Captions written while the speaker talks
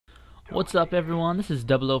What's up, everyone? This is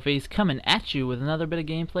i00Face coming at you with another bit of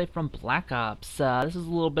gameplay from Black Ops. This is a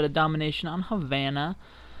little bit of domination on Havana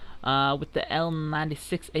with the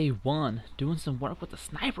L96A1, doing some work with the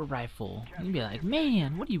sniper rifle. You'd be like,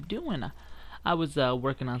 man, what are you doing? I was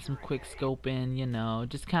working on some quick scoping, you know,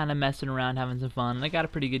 just kind of messing around, having some fun, and I got a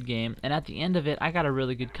pretty good game. And at the end of it, I got a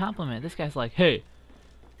really good compliment. This guy's like, hey,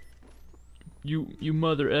 you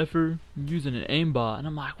mother effer, you're using an aimbot. And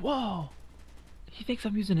I'm like, whoa. He thinks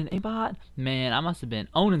I'm using an aimbot? Man, I must have been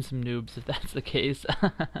owning some noobs if that's the case.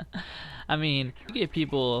 I mean, you get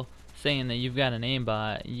people saying that you've got an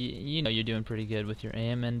aimbot, you know you're doing pretty good with your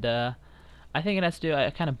aim, and I think it has to do, I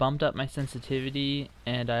kind of bumped up my sensitivity,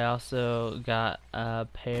 and I also got a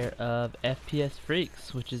pair of FPS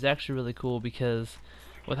freaks, which is actually really cool because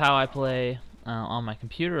with how I play on my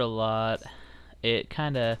computer a lot, it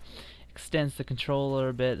kind of extends the controller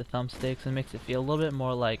a bit, the thumbsticks, and makes it feel a little bit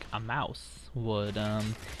more like a mouse would.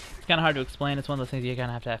 It's kind of hard to explain. It's one of those things you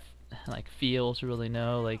kind of have like feel to really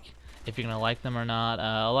know like if you're gonna like them or not.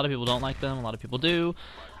 A lot of people don't like them. A lot of people do.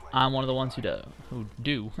 I'm one of the ones who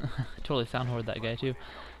do. Totally soundboard that guy too.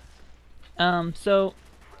 So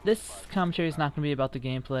this commentary is not going to be about the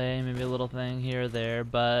gameplay, maybe a little thing here or there,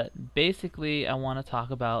 but basically I want to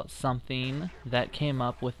talk about something that came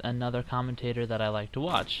up with another commentator that I like to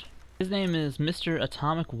watch. His name is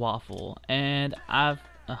MrAtomicWaffle, and I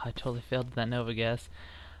totally failed at that Nova guess.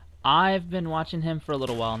 I've been watching him for a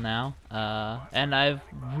little while now, and I've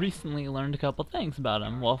recently learned a couple things about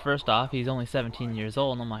him. Well, first off, he's only 17 years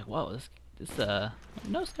old, and I'm like, whoa, this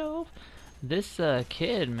no scope. This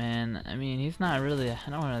kid, man, I mean, he's not really, I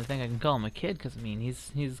don't really think I can call him a kid, because I mean,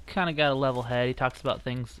 he's kind of got a level head. He talks about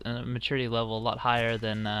things at a maturity level a lot higher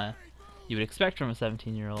than you would expect from a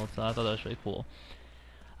 17-year-old, so I thought that was really cool.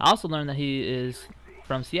 I also learned that he is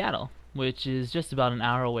from Seattle, which is just about an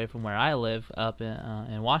hour away from where I live up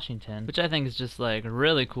in Washington, which I think is just like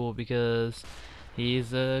really cool because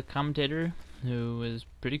he's a commentator who is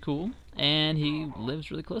pretty cool, and he lives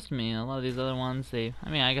really close to me. A lot of these other ones, I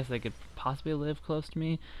mean, I guess they could possibly live close to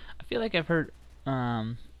me. I feel like I've heard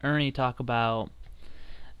Ernie talk about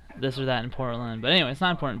this or that in Portland, but anyway, it's not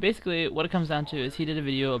important. Basically, what it comes down to is he did a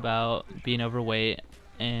video about being overweight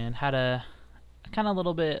and how to kind of a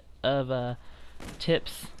little bit of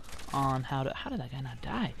tips on how did that guy not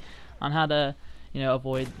die? On how to,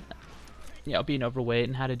 avoid, being overweight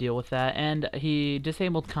and how to deal with that. And he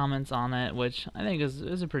disabled comments on it, which I think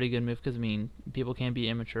is a pretty good move because, I mean, people can't be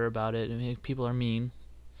immature about it. I mean, people are mean.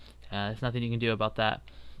 There's nothing you can do about that.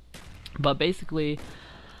 But basically,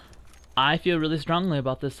 I feel really strongly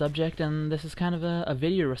about this subject, and this is kind of a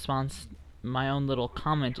video response, my own little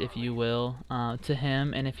comment, if you will, to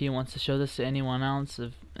him. And if he wants to show this to anyone else,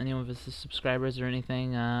 if anyone of his subscribers or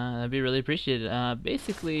anything, that'd be really appreciated.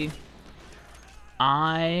 Basically,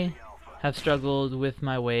 I have struggled with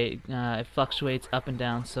my weight. It fluctuates up and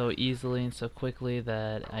down so easily and so quickly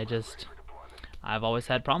that I've always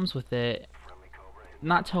had problems with it.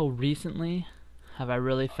 Not till recently have I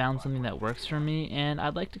really found something that works for me, and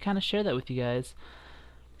I'd like to kind of share that with you guys.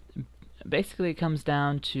 Basically, it comes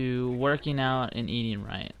down to working out and eating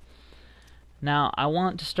right. Now, I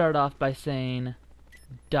want to start off by saying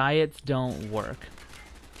diets don't work.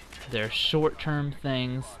 They're short-term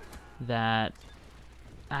things that,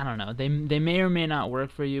 I don't know, they may or may not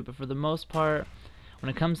work for you, but for the most part,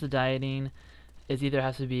 when it comes to dieting, it either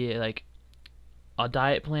has to be like a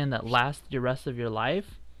diet plan that lasts the rest of your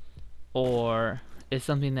life, or is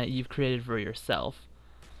something that you've created for yourself.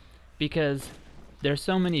 Because there's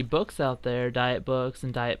so many books out there, diet books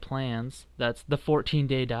and diet plans. That's the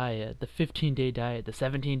 14-day diet, the 15-day diet, the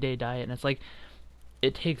 17-day diet, and it's like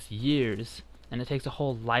it takes years and it takes a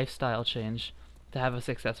whole lifestyle change to have a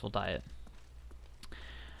successful diet.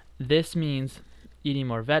 This means eating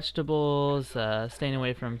more vegetables, staying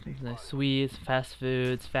away from the sweets, fast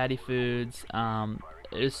foods, fatty foods.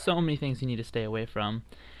 There's so many things you need to stay away from.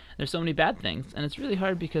 There's so many bad things, and it's really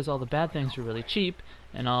hard because all the bad things are really cheap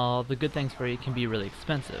and all the good things for you can be really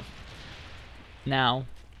expensive. Now,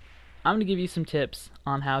 I'm going to give you some tips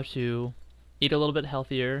on how to eat a little bit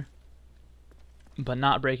healthier but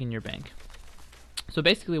not breaking your bank. So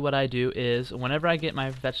basically what I do is whenever I get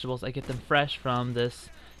my vegetables, I get them fresh from this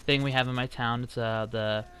thing we have in my town. It's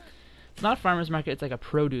it's not a farmer's market, it's like a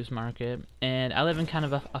produce market, and I live in kind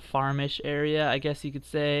of a farmish area, I guess you could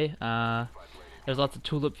say. There's lots of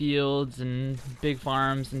tulip fields and big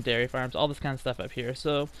farms and dairy farms, all this kind of stuff up here.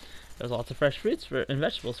 So there's lots of fresh fruits and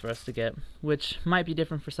vegetables for us to get, which might be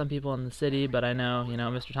different for some people in the city, but I know,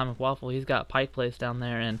 MrAtomicWaffle, he's got Pike Place down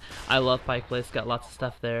there, and I love Pike Place, got lots of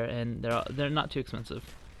stuff there, and they're not too expensive.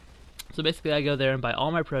 So basically I go there and buy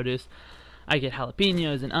all my produce. I get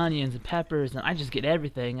jalapenos and onions and peppers, and I just get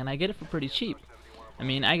everything, and I get it for pretty cheap. I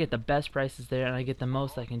mean, I get the best prices there, and I get the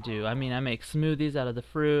most I can do. I mean, I make smoothies out of the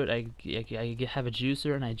fruit. I have a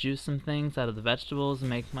juicer, and I juice some things out of the vegetables and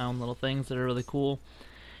make my own little things that are really cool.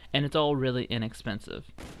 And it's all really inexpensive.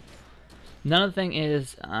 Another thing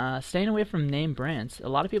is staying away from name brands. A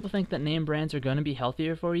lot of people think that name brands are going to be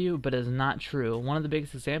healthier for you, but it's not true. One of the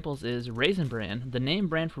biggest examples is Raisin Bran. The name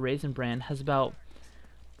brand for Raisin Bran has about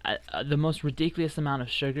the most ridiculous amount of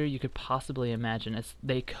sugar you could possibly imagine.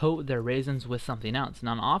 They coat their raisins with something else.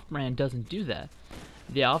 Now, an off-brand doesn't do that.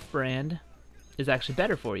 The off-brand is actually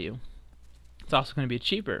better for you. It's also going to be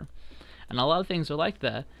cheaper. And a lot of things are like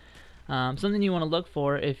that. Something you want to look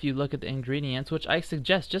for if you look at the ingredients, which I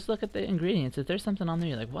suggest, just look at the ingredients. If there's something on there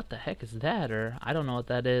you're like, what the heck is that? Or I don't know what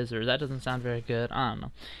that is, or that doesn't sound very good. I don't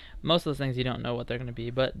know. Most of those things you don't know what they're going to be,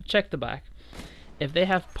 but check the back. If they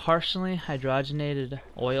have partially hydrogenated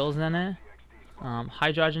oils in it,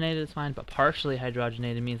 hydrogenated is fine, but partially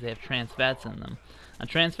hydrogenated means they have trans fats in them. Now,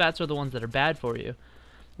 trans fats are the ones that are bad for you.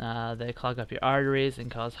 They clog up your arteries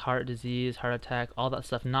and cause heart disease, heart attack, all that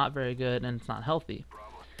stuff. Not very good, and it's not healthy.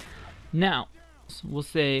 Now, we'll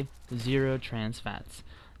say 0 trans fats.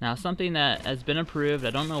 Now, something that has been approved, I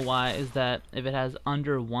don't know why, is that if it has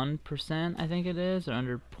under 1%, I think it is, or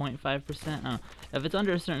under 0.5%, I don't know. If it's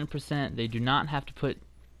under a certain percent, they do not have to put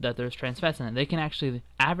that there's trans fats in it. They can actually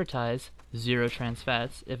advertise 0 trans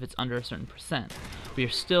fats if it's under a certain percent. But you're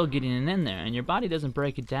still getting it in there, and your body doesn't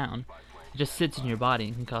break it down. It just sits in your body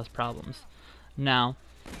and can cause problems. Now,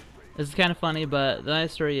 this is kind of funny, but the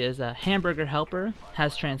nice story is Hamburger Helper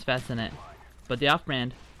has trans fats in it, but the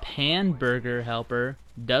off-brand Pan Burger Helper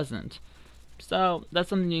doesn't. So that's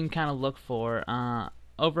something you can kind of look for.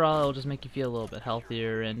 Overall, it'll just make you feel a little bit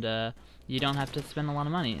healthier, and you don't have to spend a lot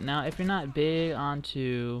of money. Now, if you're not big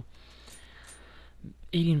onto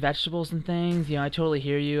eating vegetables and things, you know, I totally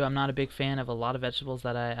hear you. I'm not a big fan of a lot of vegetables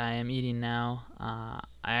that I am eating now.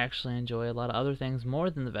 I actually enjoy a lot of other things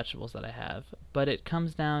more than the vegetables that I have, but it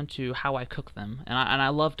comes down to how I cook them, and I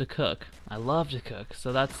love to cook. I love to cook,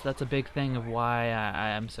 so that's a big thing of why I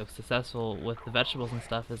am so successful with the vegetables and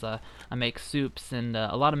stuff. Is I make soups and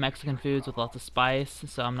a lot of Mexican foods with lots of spice,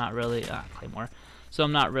 so I'm not really Claymore. So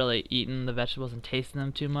I'm not really eating the vegetables and tasting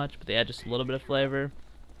them too much, but they add just a little bit of flavor.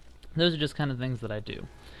 Those are just kind of things that I do.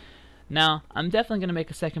 Now, I'm definitely going to make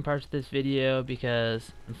a second part to this video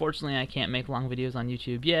because, unfortunately, I can't make long videos on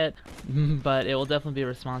YouTube yet, but it will definitely be a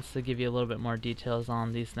response to give you a little bit more details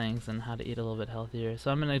on these things and how to eat a little bit healthier.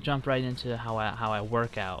 So I'm going to jump right into how I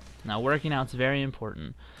work out. Now, working out is very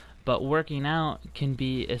important, but working out can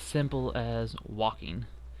be as simple as walking.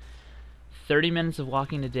 30 minutes of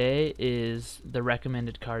walking a day is the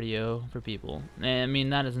recommended cardio for people. I mean,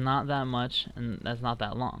 that is not that much, and that's not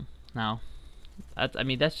that long. Now,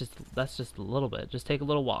 that's just a little bit. Just take a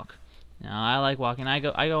little walk. You know, I like walking. I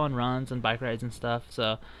go on runs and bike rides and stuff.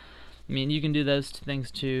 So, I mean, you can do those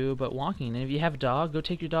things too. But walking, and if you have a dog, go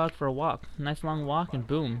take your dog for a walk. Nice long walk, and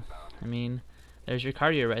boom. I mean, there's your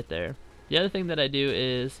cardio right there. The other thing that I do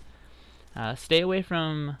is stay away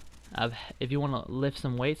from. If you want to lift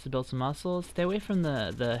some weights to build some muscles, stay away from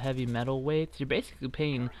the heavy metal weights. You're basically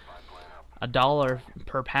paying $1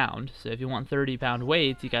 per pound. So if you want 30-pound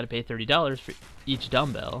weights, you got to pay $30 for each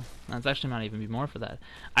dumbbell. That's actually not even be more for that.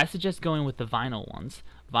 I suggest going with the vinyl ones.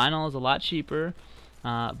 Vinyl is a lot cheaper,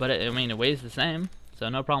 but it weighs the same, so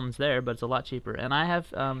no problems there. But it's a lot cheaper. And I have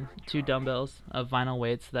 2 dumbbells of vinyl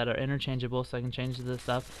weights that are interchangeable, so I can change this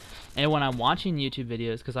stuff. And when I'm watching YouTube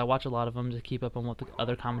videos, because I watch a lot of them to keep up on what the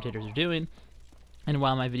other commentators are doing, and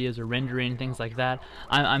while my videos are rendering, things like that,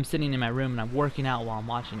 I'm sitting in my room and I'm working out while I'm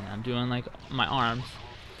watching it. I'm doing like my arms,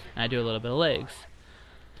 and I do a little bit of legs.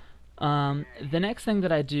 The next thing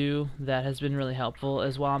that I do that has been really helpful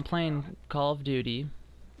is while I'm playing Call of Duty,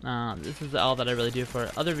 this is all that I really do.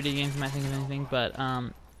 For other video games, you might think of anything, but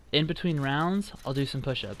in between rounds, I'll do some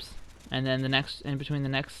push-ups. And then the next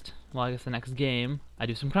game, I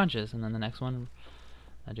do some crunches, and then the next one,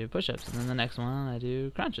 I do push-ups, and then the next one, I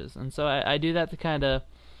do crunches. And so I do that to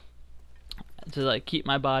like keep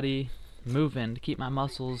my body moving, to keep my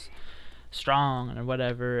muscles strong or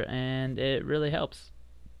whatever, and it really helps.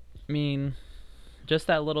 I mean, just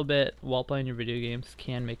that little bit while playing your video games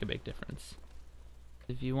can make a big difference.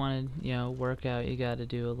 If you want to, work out, you got to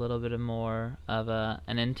do a little bit more of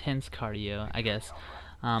an intense cardio, I guess.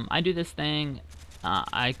 I do this thing.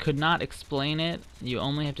 I could not explain it. You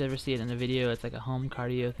only have to ever see it in a video. It's like a home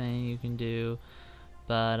cardio thing you can do,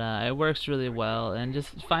 but it works really well. And just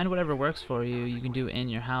find whatever works for you. You can do it in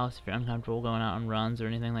your house if you're uncomfortable going out on runs or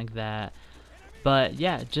anything like that. But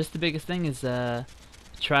yeah, just the biggest thing is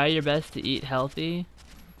try your best to eat healthy.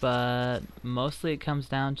 but mostly it comes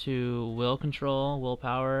down to will control,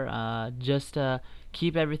 willpower. Just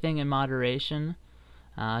keep everything in moderation.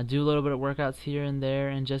 Do a little bit of workouts here and there,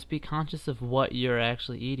 and just be conscious of what you're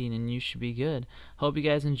actually eating, and you should be good. Hope you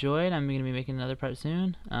guys enjoyed. I'm going to be making another part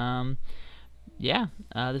soon. Yeah,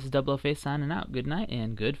 this is i00Face signing out. Good night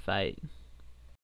and good fight.